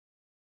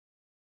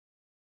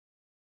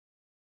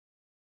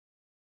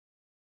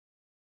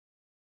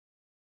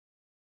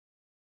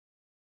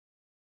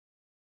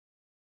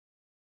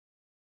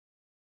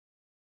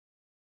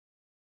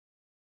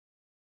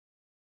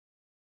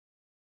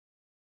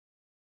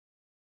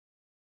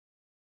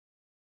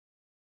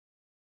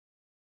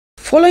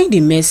Following the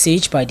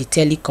message by the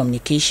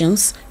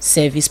telecommunications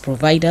service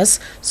providers,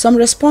 some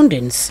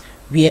respondents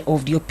were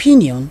of the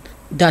opinion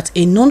that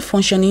a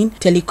non-functioning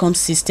telecom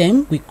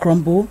system will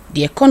crumble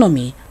the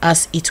economy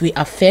as it will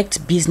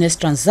affect business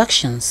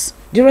transactions.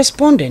 The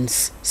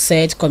respondents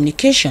said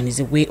communication is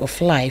a way of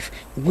life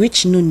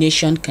which no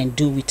nation can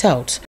do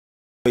without.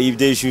 If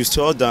they should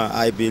shut down,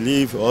 I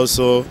believe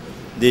also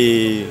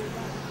the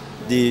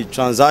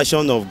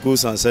transaction of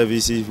goods and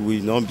services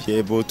will not be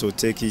able to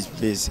take its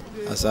place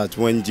as at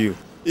when due.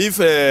 If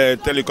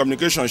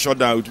telecommunication shut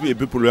down, it will be a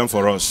big problem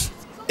for us.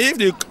 If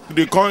the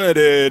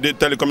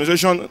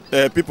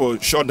telecommunication people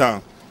shut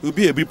down, it will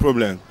be a big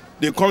problem.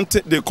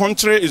 The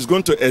country is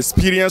going to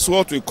experience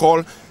what we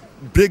call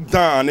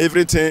breakdown and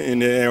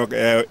everything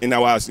in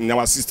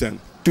our system.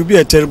 It will be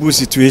a terrible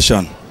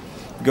situation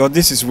because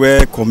this is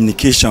where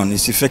communication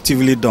is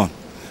effectively done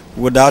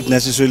without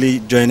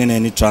necessarily joining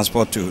any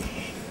transport to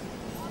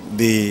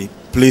the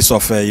place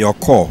of your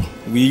call.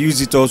 We use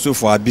it also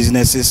for our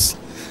businesses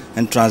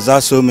and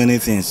transact so many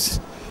things.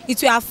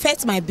 It will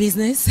affect my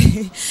business.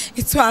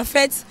 It will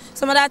affect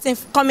some other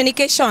things.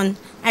 Communication,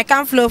 I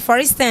can't flow. For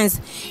instance,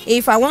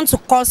 if I want to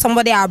call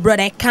somebody abroad,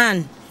 I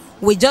can.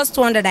 With just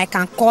 200, I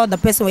can call the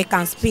person we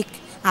can speak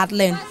at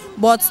length.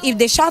 But if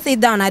they shut it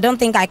down, I don't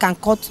think I can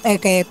talk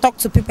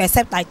to people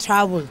except I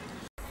travel.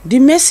 The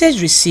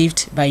message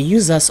received by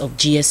users of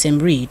GSM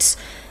reads,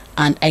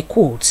 and I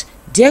quote,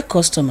 "Dear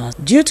customers,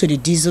 due to the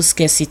diesel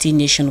scarcity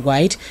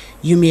nationwide,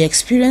 you may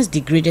experience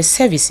degraded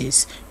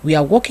services. We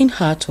are working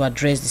hard to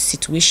address the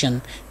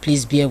situation.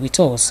 Please bear with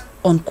us."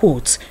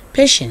 Unquote.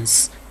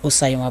 Patience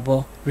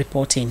Osayomabo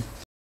reporting.